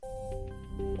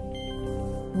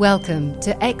Welcome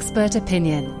to Expert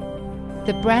Opinion,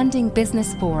 the branding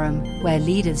business forum where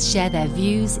leaders share their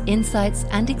views, insights,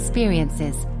 and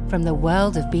experiences from the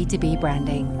world of B2B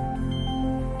branding.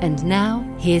 And now,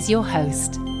 here's your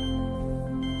host.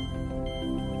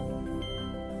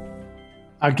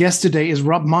 Our guest today is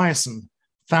Rob Myerson,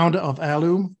 founder of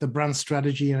Heirloom, the brand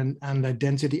strategy and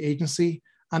identity agency,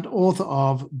 and author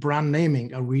of Brand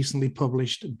Naming, a recently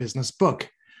published business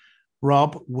book.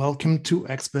 Rob, welcome to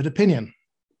Expert Opinion.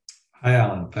 Hi,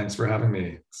 Alan. Thanks for having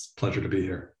me. It's a pleasure to be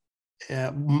here.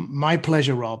 My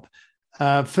pleasure, Rob.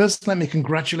 First, let me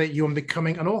congratulate you on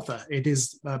becoming an author. It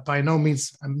is by no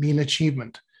means a mean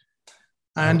achievement.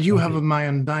 And you have my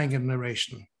undying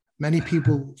admiration. Many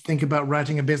people think about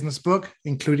writing a business book,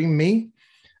 including me,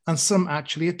 and some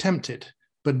actually attempt it,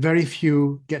 but very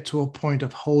few get to a point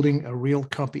of holding a real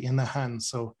copy in their hands.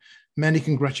 So many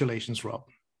congratulations, Rob.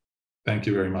 Thank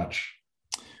you very much.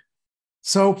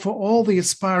 So for all the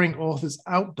aspiring authors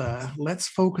out there, let's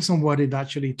focus on what it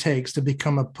actually takes to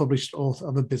become a published author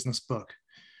of a business book.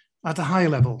 At a high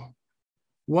level,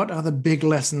 what are the big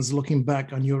lessons looking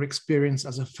back on your experience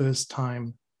as a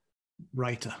first-time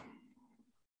writer?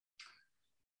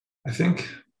 I think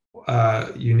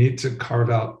you need to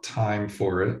carve out time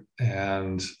for it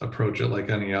and approach it like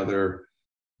any other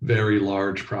very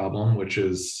large problem, which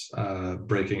is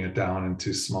breaking it down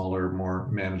into smaller, more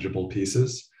manageable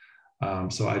pieces.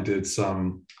 So I did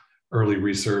some early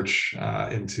research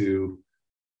into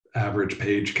average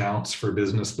page counts for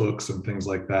business books and things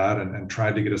like that, and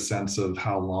tried to get a sense of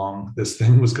how long this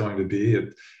thing was going to be.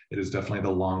 It is definitely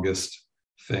the longest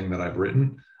thing that I've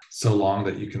written, so long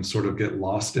that you can sort of get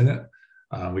lost in it.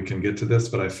 We can get to this,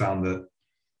 but I found that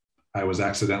I was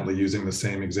accidentally using the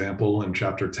same example in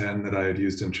chapter 10 that I had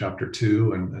used in chapter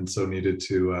 2, and so needed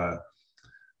to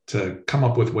come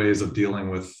up with ways of dealing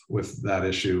with that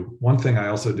issue. One thing I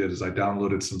also did is I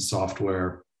downloaded some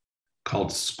software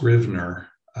called Scrivener.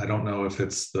 I don't know if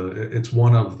it's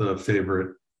one of the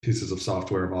favorite pieces of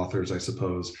software of authors, I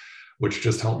suppose, which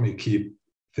just helped me keep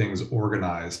things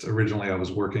organized. Originally, I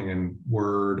was working in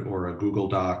Word or a Google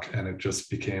Doc, and it just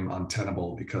became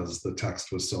untenable because the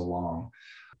text was so long.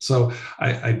 So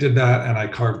I did that, and I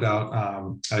carved out,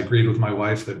 I agreed with my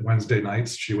wife that Wednesday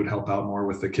nights she would help out more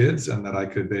with the kids, and that I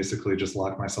could basically just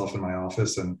lock myself in my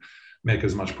office and make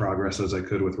as much progress as I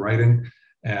could with writing.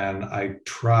 And I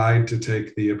tried to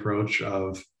take the approach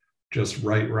of just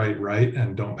write,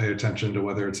 and don't pay attention to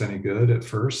whether it's any good at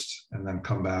first, and then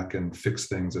come back and fix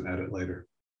things and edit later.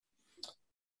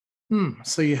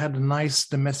 So you had a nice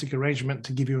domestic arrangement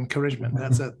to give you encouragement.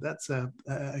 That's an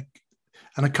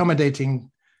accommodating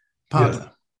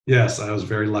partner. Yes, I was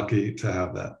very lucky to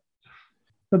have that.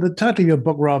 So the title of your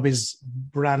book, Rob, is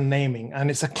Brand Naming, and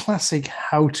it's a classic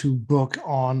how-to book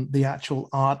on the actual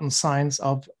art and science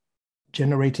of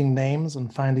generating names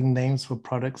and finding names for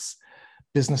products,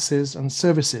 businesses, and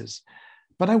services.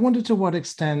 But I wonder to what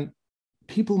extent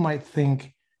people might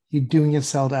think you're doing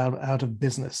yourself out of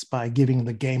business by giving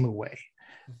the game away.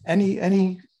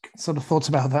 Any sort of thoughts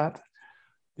about that?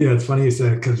 Yeah, it's funny you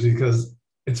say it because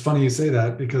it's funny you say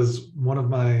that because one of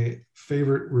my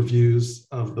favorite reviews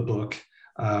of the book,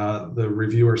 the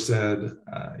reviewer said,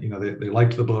 they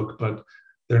liked the book, but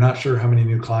they're not sure how many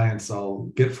new clients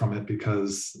I'll get from it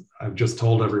because I've just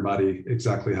told everybody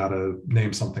exactly how to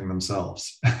name something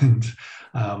themselves. And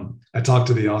I talked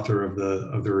to the author of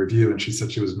the review, and she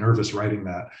said she was nervous writing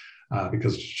that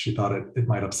because she thought it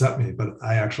might upset me, but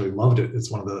I actually loved it. It's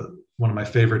one of my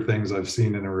favorite things I've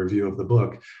seen in a review of the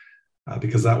book.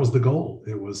 Because that was the goal.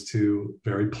 It was to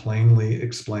very plainly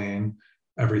explain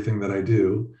everything that I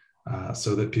do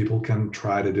so that people can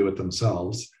try to do it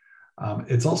themselves.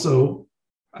 It's also,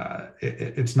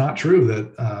 it's not true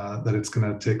that it's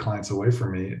going to take clients away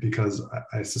from me, because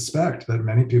I suspect that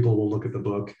many people will look at the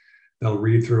book, they'll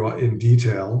read through in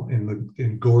detail,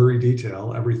 in gory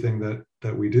detail, everything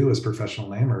that we do as professional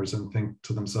namers, and think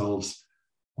to themselves,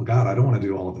 well, God, I don't want to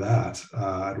do all of that.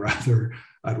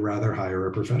 I'd rather hire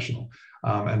a professional.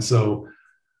 And so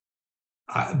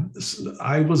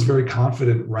I was very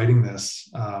confident writing this,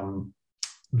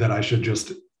 that I should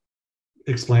just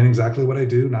explain exactly what I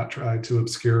do, not try to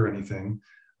obscure anything,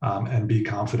 and be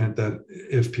confident that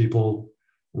if people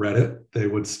read it, they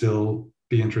would still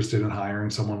be interested in hiring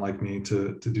someone like me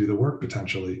to do the work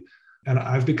potentially. And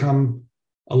I've become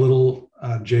a little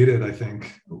jaded, I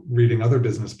think, reading other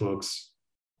business books,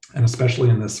 and especially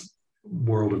in this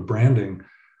world of branding.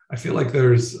 I feel like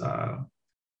there's a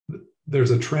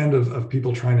trend of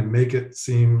people trying to make it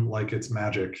seem like it's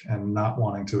magic and not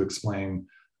wanting to explain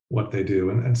what they do.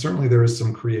 And certainly there is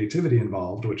some creativity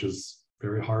involved, which is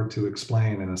very hard to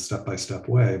explain in a step-by-step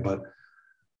way. But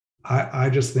I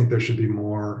just think there should be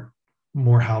more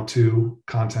how-to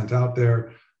content out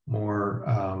there, more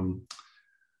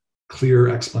clear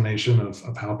explanation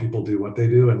of how people do what they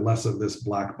do, and less of this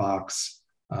black box,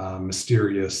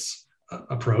 mysterious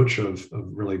approach of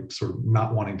really sort of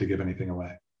not wanting to give anything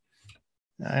away.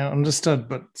 I understood,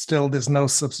 but still there's no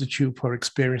substitute for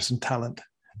experience and talent,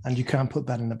 and you can't put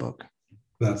that in a book.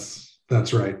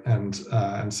 That's right. And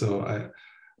so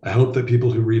I hope that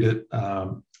people who read it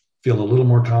feel a little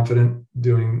more confident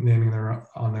naming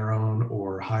on their own,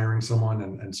 or hiring someone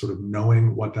and sort of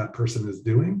knowing what that person is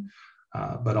doing.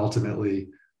 But ultimately,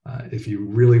 if you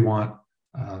really want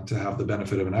to have the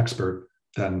benefit of an expert,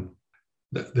 then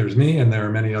there's me, and there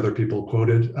are many other people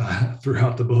quoted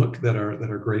throughout the book that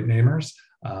are great namers.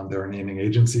 There are naming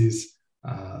agencies.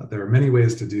 There are many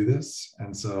ways to do this,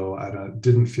 and so I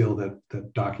didn't feel that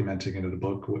documenting it in a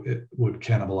book would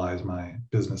cannibalize my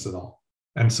business at all.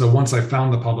 And so once I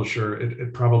found the publisher,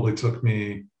 it probably took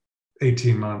me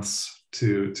 18 months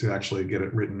to actually get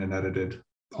it written and edited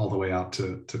all the way out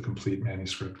to complete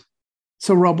manuscript.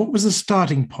 So Rob, what was the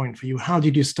starting point for you? How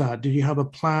did you start? Did you have a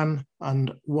plan,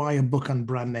 and why a book on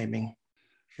brand naming?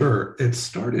 Sure. It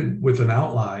started with an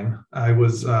outline. I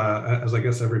was, as I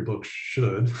guess every book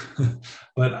should,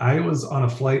 but I was on a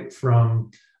flight from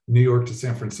New York to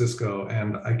San Francisco,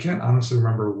 and I can't honestly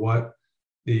remember what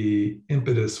the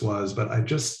impetus was, but I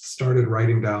just started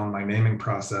writing down my naming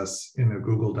process in a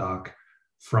Google Doc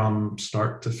from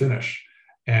start to finish.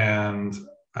 And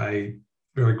I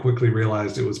very quickly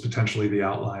realized it was potentially the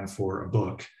outline for a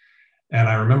book. And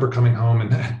I remember coming home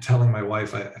and telling my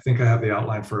wife, I think I have the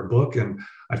outline for a book. And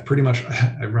I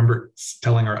remember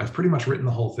telling her, I've pretty much written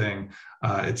the whole thing.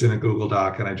 It's in a Google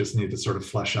Doc, and I just need to sort of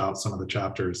flesh out some of the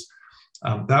chapters.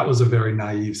 That was a very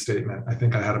naive statement. I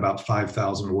think I had about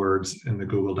 5,000 words in the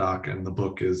Google Doc, and the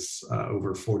book is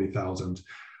over 40,000.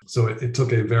 So it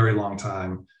took a very long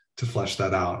time to flesh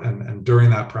that out. And during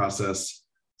that process,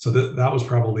 so that was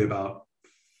probably about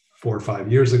 4 or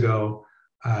 5 years ago,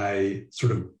 I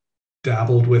sort of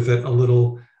dabbled with it a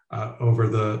little over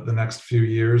the next few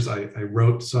years. I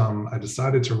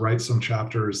decided to write some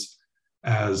chapters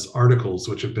as articles,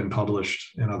 which have been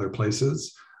published in other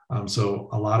places. So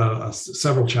a lot of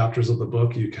several chapters of the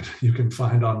book you can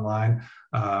find online,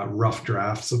 rough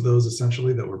drafts of those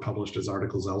essentially that were published as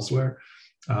articles elsewhere,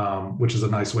 which is a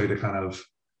nice way to kind of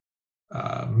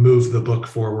move the book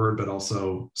forward, but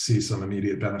also see some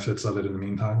immediate benefits of it in the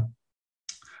meantime.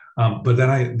 But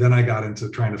then I got into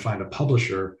trying to find a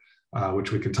publisher,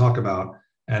 which we can talk about.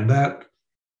 And that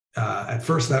at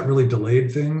first that really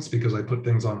delayed things because I put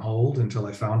things on hold until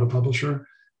I found a publisher.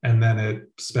 And then it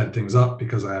sped things up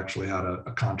because I actually had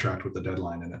a contract with a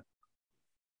deadline in it.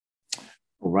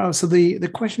 Wow. So the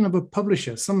question of a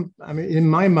publisher, in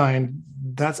my mind,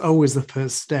 that's always the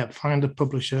first step. Find a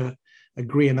publisher,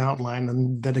 agree an outline,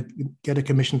 and then get a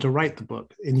commission to write the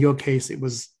book. In your case, it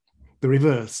was the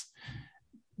reverse.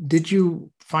 Did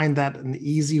you find that an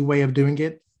easy way of doing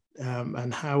it?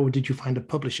 And how did you find a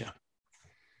publisher?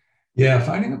 Yeah,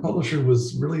 finding a publisher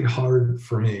was really hard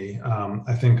for me.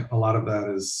 I think a lot of that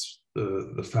is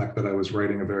the fact that I was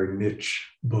writing a very niche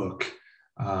book.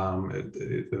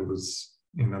 It was,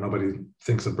 nobody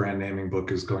thinks a brand naming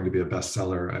book is going to be a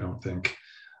bestseller, I don't think,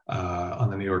 on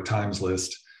the New York Times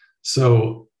list.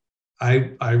 So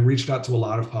I reached out to a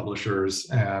lot of publishers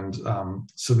and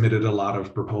submitted a lot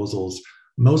of proposals.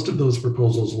 Most of those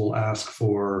proposals will ask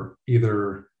for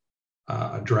either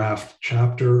a draft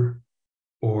chapter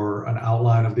or an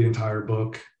outline of the entire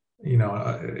book.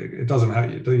 It doesn't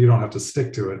have, you don't have to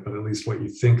stick to it, but at least what you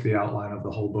think the outline of the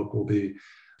whole book will be,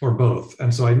 or both.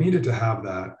 And so I needed to have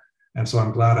that. And so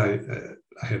I'm glad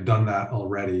I had done that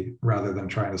already rather than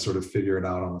trying to sort of figure it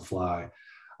out on the fly.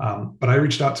 But I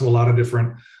reached out to a lot of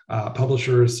different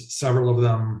publishers, several of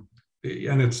them,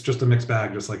 and it's just a mixed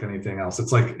bag, just like anything else.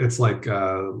 It's like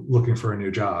looking for a new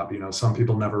job. Some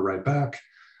people never write back.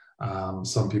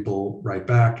 Some people write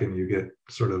back and you get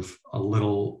sort of a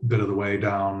little bit of the way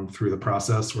down through the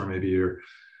process where maybe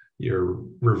you're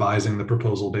revising the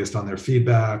proposal based on their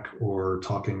feedback or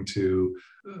talking to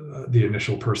the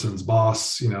initial person's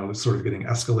boss, sort of getting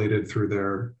escalated through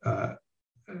their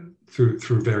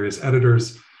through various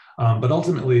editors, but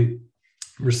ultimately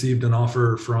received an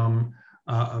offer from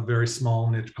a very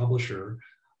small niche publisher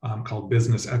called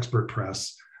Business Expert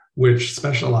Press, which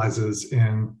specializes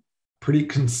in pretty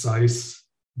concise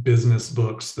business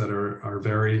books that are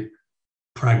very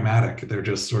pragmatic. They're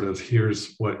just sort of,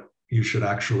 here's what you should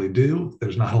actually do.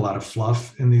 There's not a lot of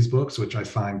fluff in these books, which I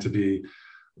find to be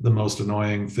the most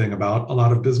annoying thing about a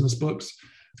lot of business books.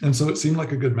 And so it seemed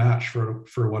like a good match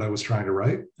for what I was trying to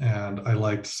write. And I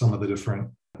liked some of the different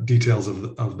details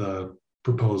of the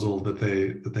proposal that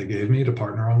they gave me to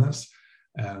partner on this.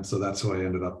 And so that's who I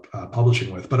ended up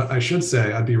publishing with. But I should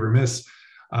say I'd be remiss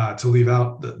to leave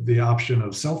out the option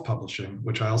of self-publishing,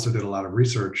 which I also did a lot of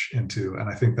research into. And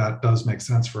I think that does make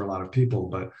sense for a lot of people.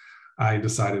 But I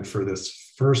decided for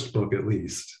this first book, at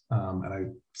least, and I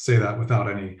say that without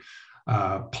any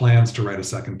plans to write a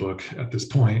second book at this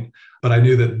point. But I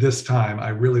knew that this time I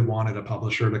really wanted a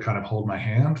publisher to kind of hold my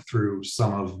hand through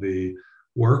some of the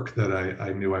work that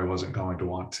I knew I wasn't going to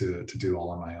want to do all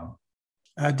on my own.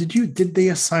 Did they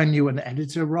assign you an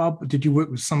editor, Rob? Did you work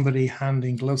with somebody hand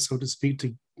in glove, so to speak,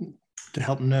 to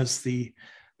help nurse the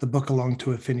book along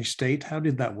to a finished state? How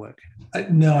did that work?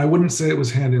 No, I wouldn't say it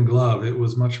was hand in glove. It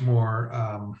was much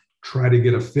more try to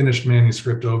get a finished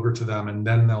manuscript over to them, and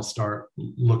then they'll start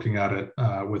looking at it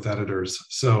with editors.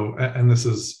 So, and this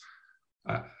is,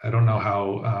 I don't know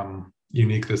how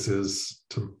unique this is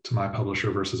to my publisher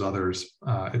versus others.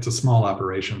 It's a small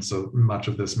operation, so much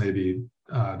of this may be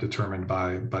determined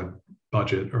by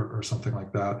budget or something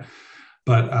like that.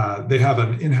 But they have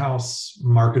an in-house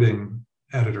marketing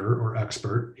editor or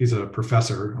expert. He's a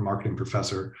professor, a marketing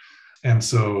professor. And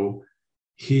so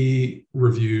he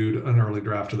reviewed an early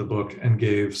draft of the book and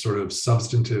gave sort of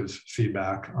substantive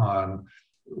feedback on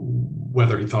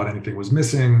whether he thought anything was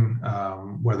missing,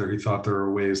 whether he thought there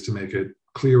were ways to make it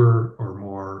clearer or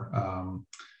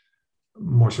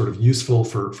more sort of useful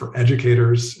for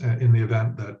educators in the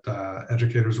event that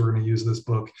educators were going to use this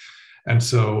book. And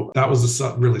so that was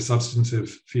a really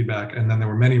substantive feedback. And then there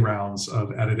were many rounds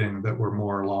of editing that were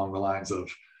more along the lines of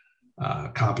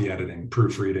copy editing,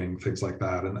 proofreading, things like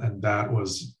that. And that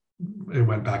was, it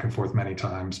went back and forth many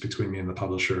times between me and the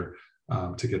publisher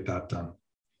to get that done.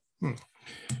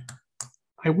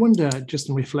 I wonder, just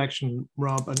in reflection,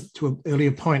 Rob, and to an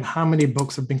earlier point, how many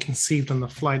books have been conceived on the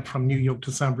flight from New York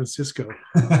to San Francisco?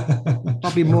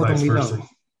 Probably more than we know.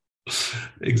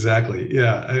 Exactly.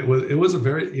 Yeah, it was a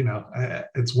very,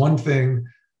 it's one thing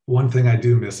I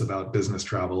do miss about business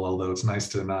travel, although it's nice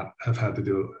to not have had to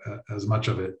do as much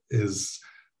of it, is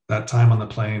that time on the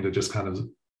plane to just kind of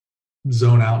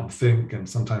zone out and think, and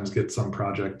sometimes get some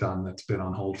project done that's been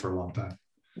on hold for a long time.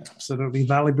 Absolutely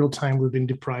valuable time we've been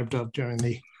deprived of during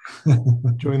the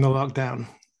lockdown,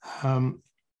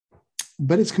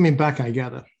 but it's coming back, I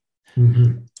gather.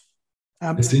 Mm-hmm.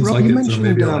 It seems Rob, like it, so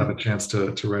maybe I'll have a chance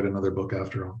to write another book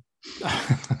after all.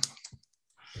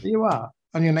 You are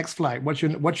on your next flight. What's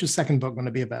your second book going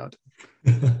to be about?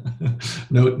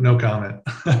 No comment.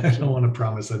 I don't want to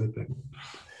promise anything.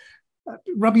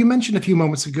 Rob, you mentioned a few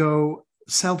moments ago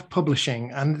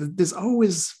self-publishing, and there's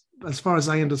always, as far as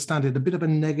I understand it, a bit of a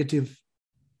negative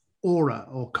aura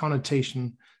or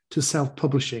connotation to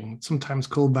self-publishing, sometimes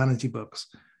called vanity books.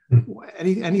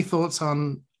 Any thoughts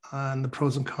on the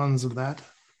pros and cons of that?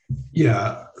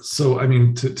 Yeah. So, I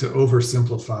mean, to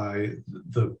oversimplify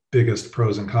the biggest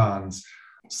pros and cons,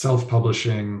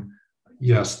 self-publishing,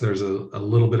 yes, there's a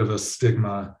little bit of a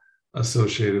stigma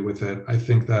associated with it. I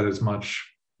think that is much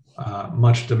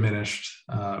diminished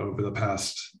over the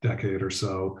past decade or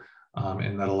so.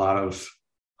 In that a lot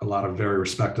of very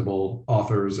respectable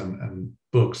authors and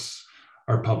books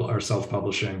are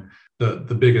self-publishing.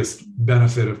 The biggest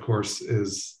benefit, of course,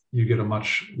 is you get a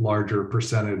much larger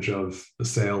percentage of the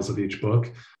sales of each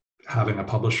book. Having a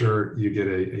publisher, you get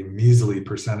a measly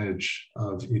percentage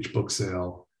of each book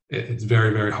sale. It's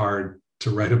very, very hard to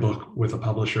write a book with a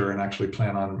publisher and actually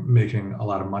plan on making a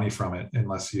lot of money from it,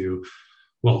 unless you,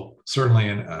 well,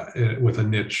 certainly with a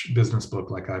niche business book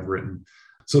like I've written.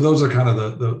 So those are kind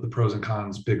of the pros and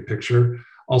cons, big picture.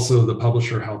 Also, the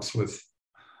publisher helps with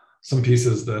some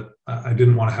pieces that I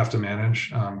didn't want to have to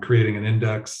manage, creating an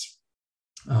index,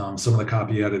 some of the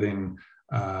copy editing,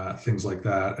 things like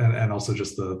that, and also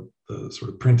just the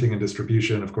sort of printing and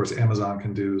distribution. Of course, Amazon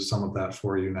can do some of that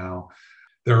for you now.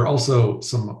 There are also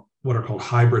some what are called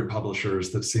hybrid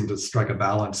publishers that seem to strike a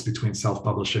balance between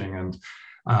self-publishing and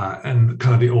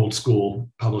kind of the old school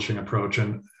publishing approach,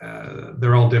 and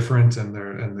they're all different,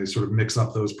 and they sort of mix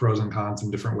up those pros and cons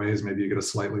in different ways. Maybe you get a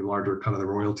slightly larger cut of the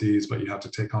royalties, but you have to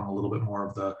take on a little bit more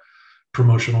of the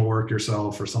promotional work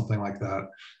yourself or something like that.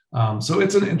 So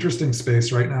it's an interesting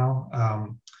space right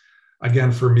now.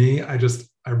 Again, for me, I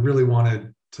really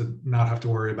wanted to not have to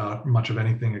worry about much of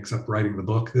anything except writing the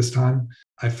book this time.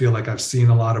 I feel like I've seen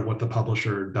a lot of what the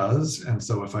publisher does, and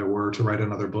so if I were to write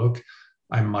another book,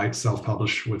 I might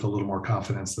self-publish with a little more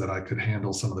confidence that I could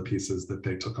handle some of the pieces that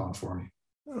they took on for me.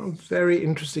 Oh, very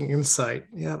interesting insight.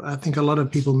 Yeah, I think a lot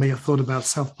of people may have thought about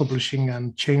self-publishing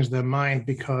and changed their mind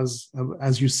because,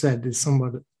 as you said, there's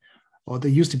somewhat, or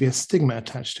there used to be a stigma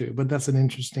attached to it, but that's an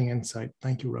interesting insight.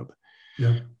 Thank you, Rob.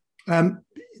 Yeah.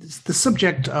 It's the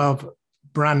subject of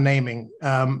brand naming.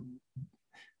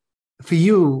 For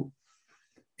you,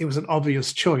 it was an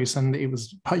obvious choice, and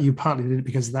you partly did it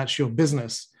because that's your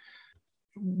business.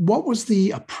 What was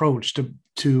the approach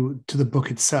to the book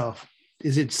itself?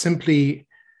 Is it simply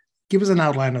give us an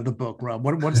outline of the book, Rob?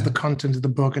 What's the content of the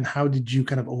book, and how did you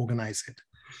kind of organize it?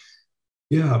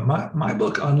 Yeah, my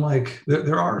book, unlike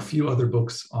there are a few other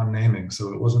books on naming,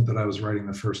 so it wasn't that I was writing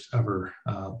the first ever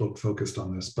book focused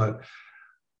on this. But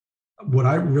what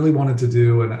I really wanted to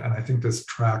do, and I think this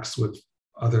tracks with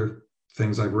other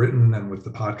things I've written and with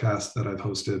the podcast that I've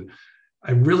hosted,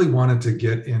 I really wanted to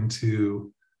get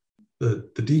into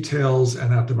the details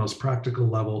and at the most practical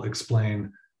level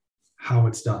explain how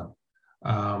it's done.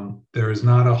 There is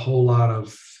not a whole lot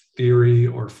of theory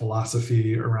or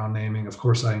philosophy around naming. Of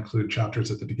course, I include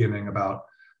chapters at the beginning about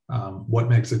what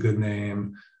makes a good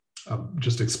name,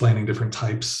 just explaining different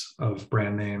types of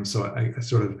brand names. So I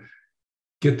sort of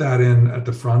get that in at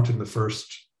the front in the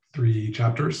first 2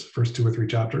 or 3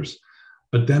 chapters.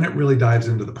 But then it really dives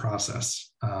into the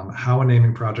process, how a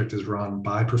naming project is run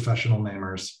by professional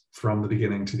namers from the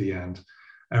beginning to the end.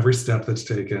 Every step that's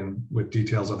taken with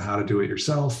details on how to do it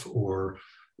yourself, or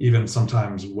even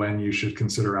sometimes when you should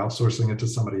consider outsourcing it to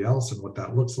somebody else and what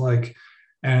that looks like.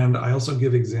 And I also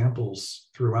give examples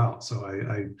throughout. So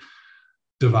I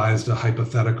devised a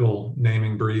hypothetical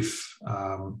naming brief,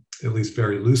 at least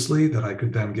very loosely, that I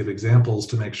could then give examples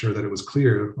to make sure that it was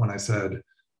clear when I said,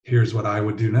 here's what I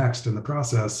would do next in the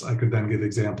process. I could then give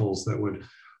examples that would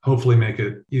hopefully make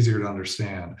it easier to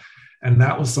understand. And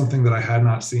that was something that I had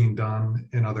not seen done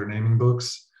in other naming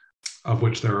books, of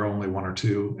which there are only 1 or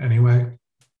 2 anyway.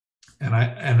 And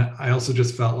I also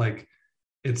just felt like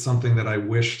it's something that I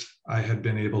wished I had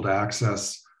been able to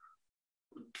access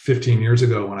 15 years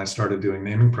ago when I started doing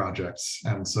naming projects.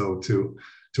 And so to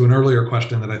an earlier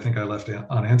question that I think I left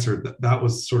unanswered, that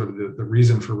was sort of the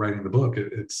reason for writing the book.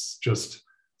 It's just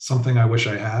something I wish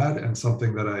I had, and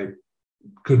something that I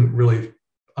couldn't really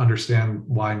understand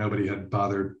why nobody had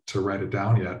bothered to write it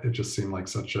down yet. It just seemed like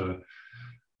such an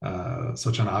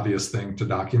obvious thing to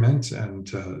document, and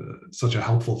such a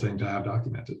helpful thing to have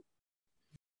documented.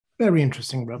 Very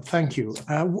interesting, Rob. Thank you.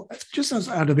 Just as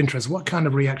out of interest, what kind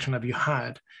of reaction have you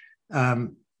had?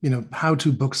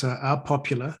 How-to books are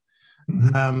popular,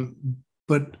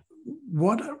 but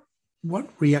what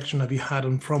reaction have you had,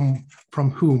 and from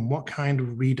whom? What kind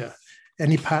of reader?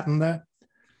 Any pattern there?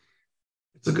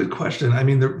 It's a good question. I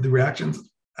mean, the reactions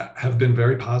have been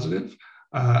very positive.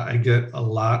 I get a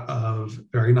lot of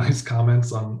very nice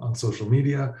comments on social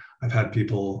media. I've had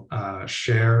people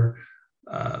share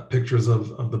pictures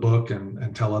of the book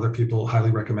and tell other people,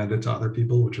 highly recommend it to other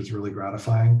people, which is really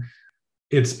gratifying.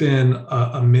 It's been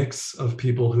a mix of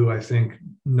people who I think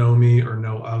know me or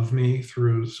know of me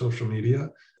through social media,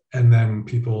 and then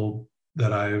people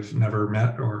that I've never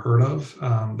met or heard of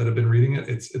that have been reading it.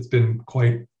 It's been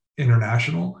quite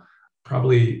international,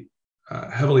 probably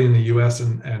heavily in the US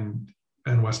and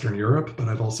Western Europe, but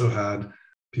I've also had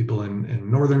people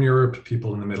in Northern Europe,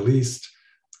 people in the Middle East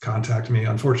contact me.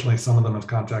 Unfortunately, some of them have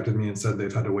contacted me and said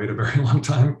they've had to wait a very long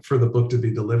time for the book to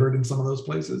be delivered in some of those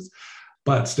places.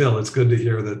 But still, it's good to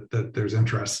hear that there's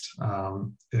interest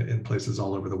in places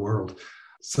all over the world.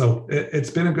 So it's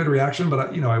been a good reaction,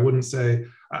 but I wouldn't say,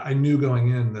 I knew going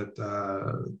in that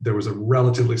there was a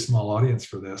relatively small audience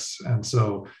for this. And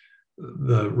so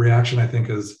the reaction, I think,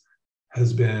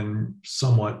 has been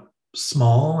somewhat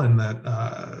small, in that,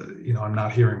 I'm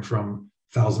not hearing from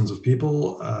thousands of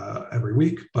people every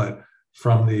week, but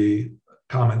from the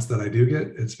comments that I do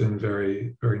get, it's been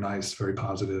very, very nice, very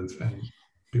positive, and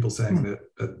people saying that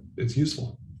it's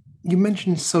useful. You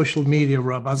mentioned social media,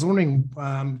 Rob. I was wondering,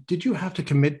 did you have to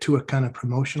commit to a kind of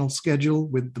promotional schedule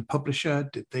with the publisher?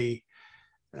 Did they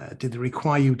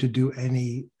require you to do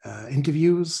any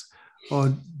interviews,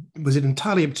 or was it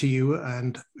entirely up to you?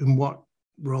 And in what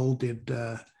role did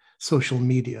social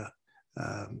media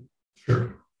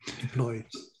employ?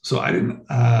 So I didn't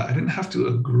have to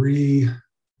agree.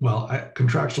 Well,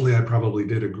 contractually, I probably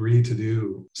did agree to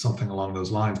do something along those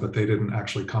lines, but they didn't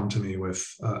actually come to me with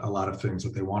a lot of things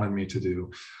that they wanted me to do.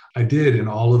 I did, in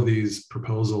all of these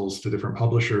proposals to different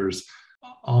publishers,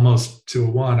 almost to a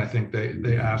one, I think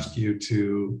they ask you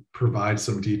to provide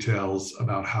some details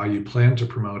about how you plan to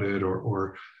promote it,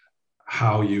 or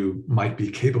how you might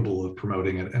be capable of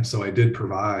promoting it. And so I did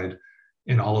provide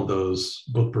in all of those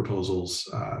book proposals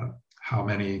how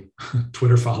many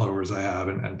Twitter followers I have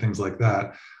and things like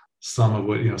that. Some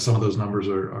of those numbers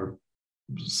are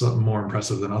some more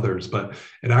impressive than others, but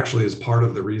it actually is part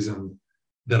of the reason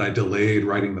that I delayed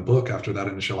writing the book after that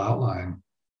initial outline,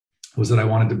 was that I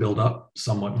wanted to build up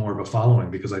somewhat more of a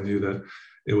following, because I knew that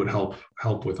it would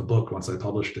help with a book once I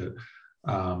published it.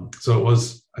 So it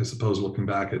was, I suppose, looking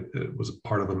back, it was a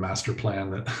part of a master plan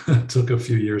that took a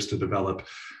few years to develop.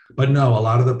 But no, a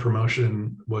lot of the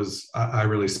promotion was, I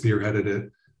really spearheaded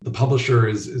it. The publisher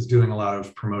is doing a lot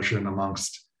of promotion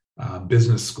amongst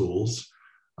business schools,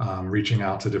 reaching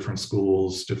out to different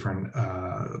schools, different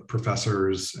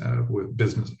professors with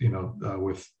business,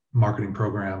 with marketing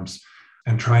programs,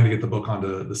 and trying to get the book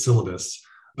onto the syllabus.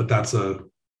 But that's a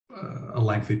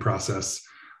lengthy process.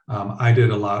 I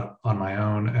did a lot on my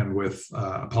own and with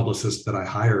a publicist that I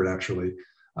hired, actually,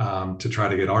 to try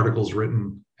to get articles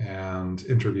written and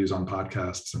interviews on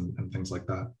podcasts and things like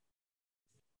that.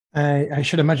 I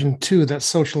should imagine too that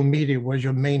social media was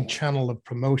your main channel of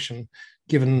promotion,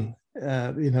 given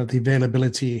the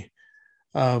availability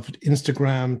of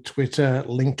Instagram, Twitter,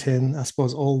 LinkedIn. I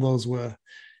suppose all those were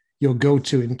your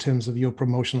go-to in terms of your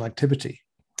promotional activity.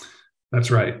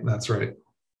 That's right. That's right.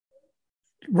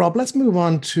 Rob, let's move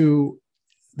on to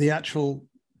the actual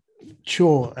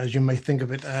chore, as you may think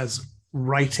of it, as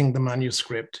writing the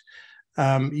manuscript.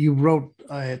 You wrote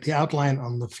the outline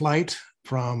on the flight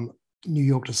from New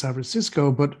York to San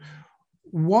Francisco, but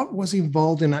what was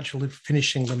involved in actually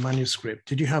finishing the manuscript?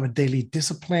 Did you have a daily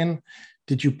discipline?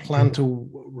 Did you plan to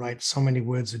write so many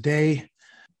words a day?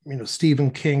 Stephen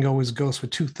King always goes for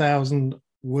 2,000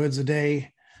 words a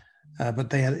day.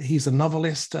 But he's a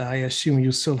novelist. I assume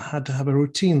you still had to have a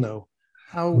routine, though.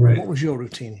 Right. What was your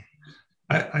routine?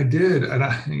 I did, and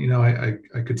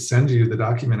I could send you the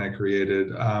document I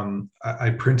created.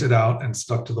 I printed out and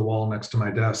stuck to the wall next to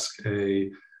my desk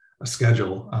a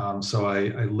schedule. So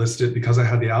I listed, because I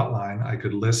had the outline, I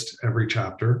could list every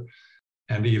chapter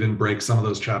and even break some of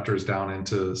those chapters down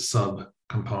into sub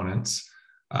components.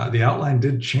 The outline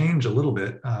did change a little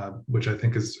bit, which I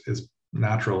think is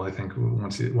natural. I think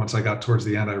once I got towards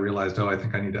the end, I realized, I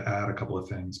think I need to add a couple of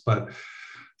things. But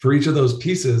for each of those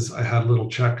pieces, I had little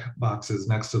check boxes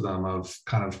next to them of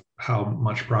kind of how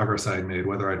much progress I had made,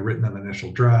 whether I'd written an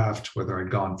initial draft, whether I'd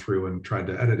gone through and tried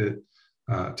to edit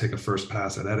it, take a first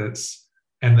pass at edits.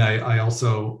 And I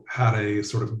also had a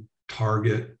sort of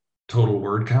target total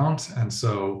word count. And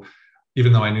so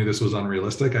even though I knew this was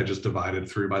unrealistic, I just divided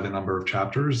through by the number of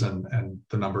chapters and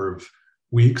the number of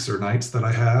weeks or nights that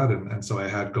I had. And so I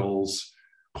had goals,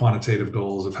 quantitative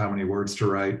goals of how many words to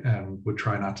write, and would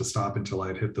try not to stop until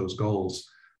I'd hit those goals.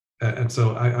 And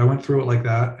so I went through it like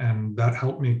that, and that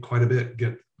helped me quite a bit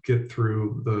get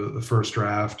through the first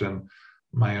draft and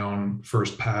my own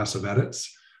first pass of edits.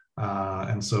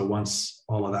 And so once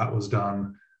all of that was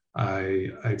done,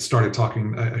 I started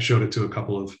talking. I showed it to a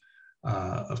couple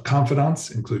of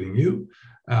confidants, including you,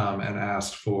 and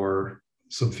asked for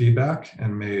some feedback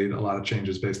and made a lot of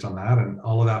changes based on that. And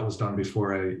all of that was done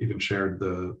before I even shared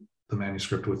the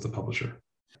manuscript with the publisher.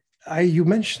 You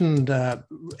mentioned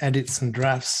edits and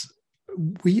drafts.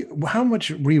 How much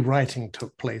rewriting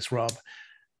took place, Rob?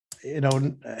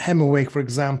 Hemingway, for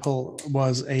example,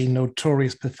 was a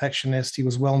notorious perfectionist. He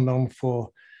was well known for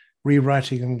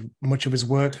rewriting much of his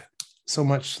work, so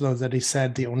much so that he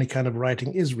said the only kind of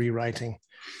writing is rewriting.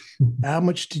 How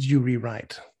much did you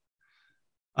rewrite?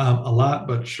 A lot,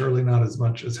 but surely not as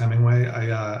much as Hemingway.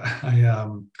 I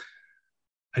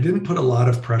didn't put a lot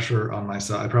of pressure on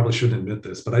myself. I probably shouldn't admit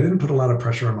this, but I didn't put a lot of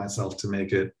pressure on myself to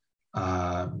make it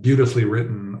beautifully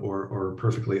written or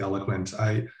perfectly eloquent.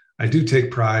 I do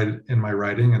take pride in my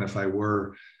writing, and if I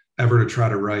were ever to try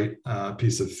to write a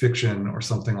piece of fiction or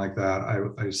something like that,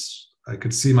 I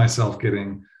could see myself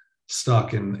getting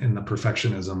stuck in the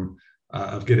perfectionism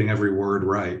of getting every word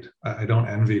right. I don't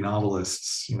envy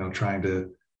novelists, trying to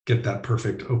get that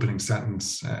perfect opening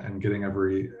sentence and getting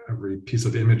every piece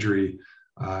of imagery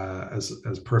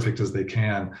as perfect as they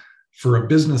can. For a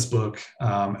business book,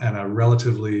 and a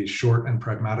relatively short and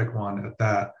pragmatic one at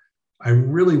that, I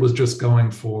really was just going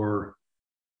for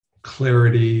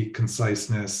clarity,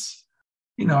 conciseness.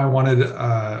 I'm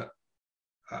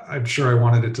sure I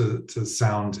wanted it to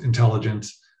sound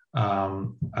intelligent.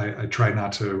 I tried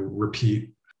not to repeat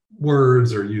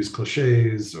words or use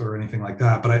cliches or anything like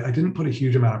that, but I didn't put a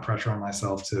huge amount of pressure on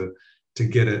myself to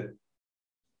get it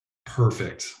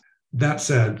perfect. That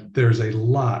said, there's a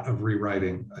lot of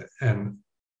rewriting, and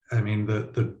I mean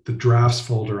the drafts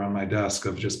folder on my desk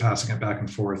of just passing it back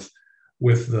and forth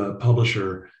with the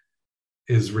publisher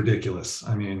is ridiculous.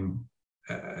 I mean,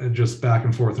 just back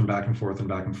and forth and back and forth and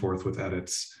back and forth with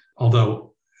edits.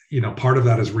 Although, part of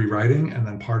that is rewriting, and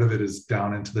then part of it is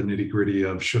down into the nitty gritty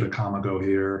of, should a comma go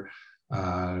here?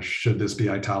 Should this be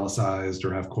italicized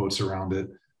or have quotes around it?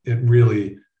 It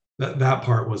really, that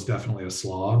part was definitely a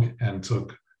slog and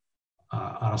took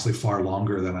honestly far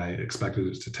longer than I expected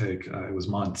it to take. It was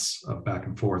months of back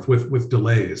and forth with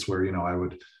delays where,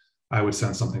 I would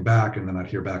send something back and then I'd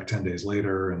hear back 10 days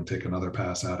later and take another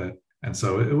pass at it. And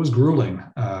so it was grueling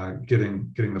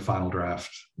getting the final draft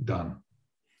done.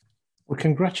 Well,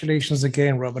 congratulations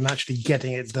again, Rob, on actually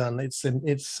getting it done. It's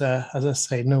as I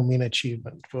say, no mean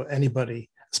achievement for anybody,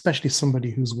 especially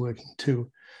somebody who's working too.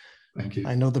 Thank you.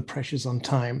 I know the pressures on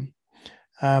time.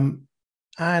 And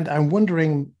I'm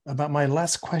wondering about my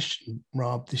last question,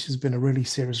 Rob. This has been a really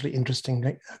seriously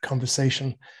interesting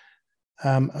conversation.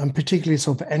 And particularly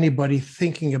so for anybody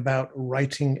thinking about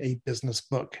writing a business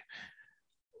book.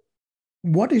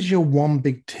 What is your one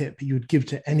big tip you would give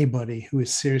to anybody who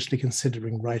is seriously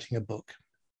considering writing a book?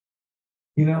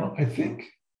 I think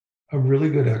a really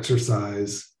good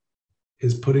exercise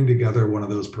is putting together one of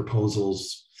those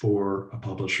proposals for a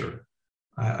publisher.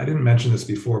 I didn't mention this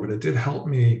before, but it did help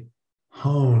me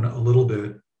hone a little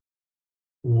bit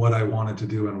what I wanted to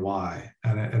do and why.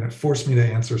 And it forced me to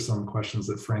answer some questions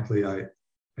that frankly, I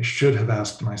should have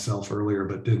asked myself earlier,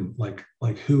 but didn't, like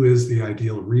who is the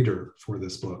ideal reader for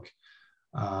this book?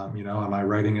 Am I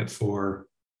writing it for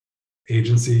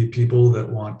agency people that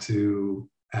want to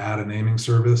add a naming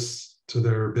service to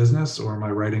their business, or am I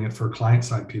writing it for client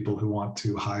side people who want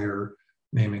to hire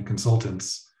naming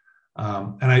consultants?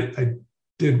 And I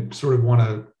did sort of want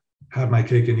to have my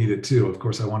cake and eat it too. Of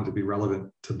course, I wanted to be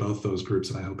relevant to both those groups,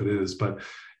 and I hope it is. But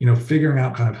figuring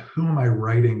out kind of who am I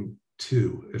writing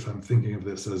to, if I'm thinking of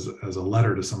this as a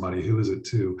letter to somebody, who is it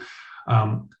to?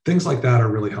 Things like that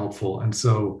are really helpful. And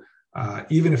so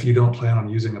even if you don't plan on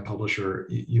using a publisher,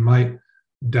 you might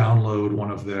download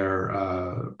one of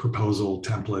their proposal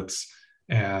templates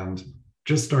and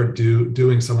just start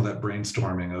doing some of that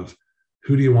brainstorming of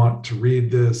who do you want to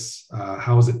read this?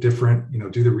 How is it different?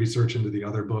 Do the research into the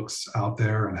other books out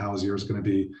there, and how is yours going to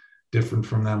be different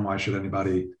from them? Why should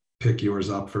anybody pick yours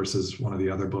up versus one of the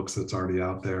other books that's already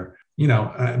out there?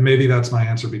 Maybe that's my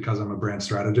answer because I'm a brand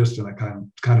strategist, and it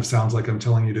kind of sounds like I'm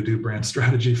telling you to do brand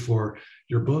strategy for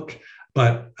your book,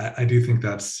 but I do think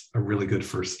that's a really good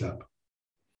first step.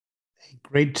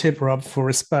 Great tip, Rob, for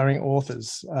aspiring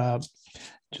authors.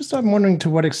 I'm wondering to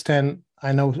what extent,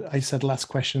 I know I said last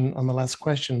question on the last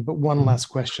question, but one last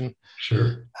question.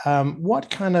 Sure. What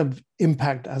kind of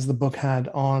impact has the book had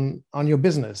on your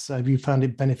business? Have you found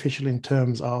it beneficial in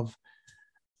terms of,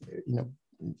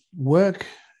 work,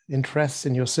 interests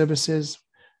in your services?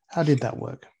 How did that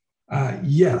work?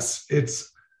 Yes,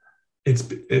 it's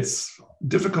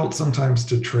difficult sometimes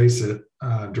to trace it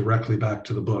directly back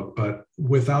to the book, but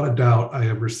without a doubt, I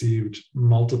have received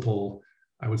multiple,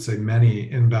 I would say many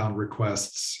inbound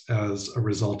requests as a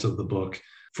result of the book.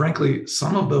 Frankly,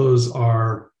 some of those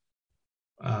are,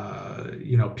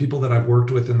 people that I've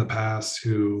worked with in the past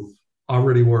who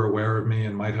already were aware of me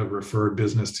and might have referred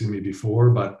business to me before,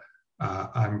 but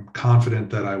I'm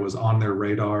confident that I was on their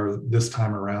radar this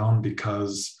time around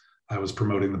because I was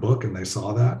promoting the book and they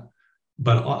saw that.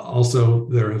 But also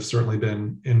there have certainly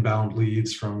been inbound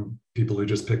leads from people who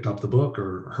just picked up the book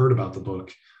or heard about the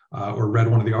book or read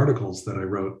one of the articles that I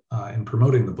wrote in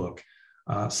promoting the book.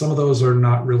 Some of those are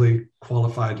not really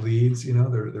qualified leads.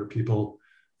 They're people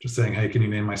just saying, hey, can you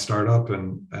name my startup,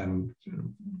 and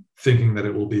thinking that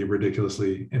it will be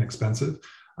ridiculously inexpensive.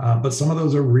 But some of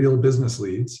those are real business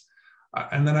leads.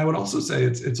 And then I would also say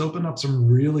it's opened up some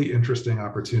really interesting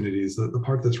opportunities. The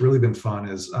part that's really been fun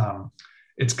is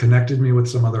it's connected me with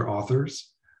some other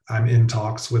authors. I'm in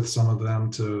talks with some of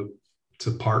them to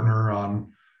partner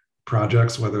on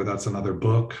projects, whether that's another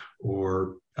book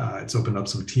or it's opened up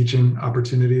some teaching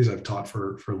opportunities. I've taught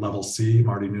for Level C,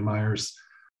 Marty Neumeyer's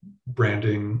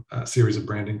branding series of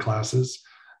branding classes.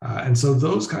 And so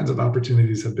those kinds of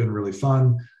opportunities have been really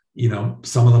fun.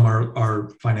 Some of them are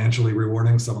financially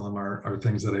rewarding. Some of them are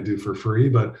things that I do for free,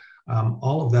 but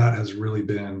all of that has really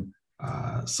been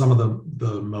some of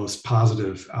the most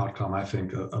positive outcome, I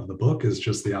think, of the book is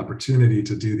just the opportunity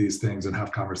to do these things and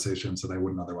have conversations that I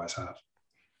wouldn't otherwise have.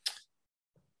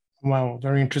 Wow,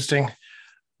 very interesting.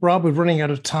 Rob, we're running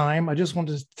out of time. I just want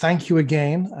to thank you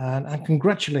again and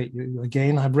congratulate you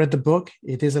again. I've read the book.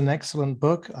 It is an excellent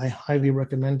book. I highly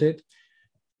recommend it.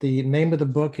 The name of the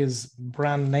book is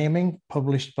Brand Naming,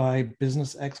 published by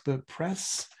Business Expert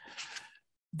Press.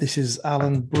 This is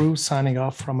Alan Brew signing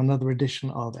off from another edition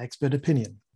of Expert Opinion.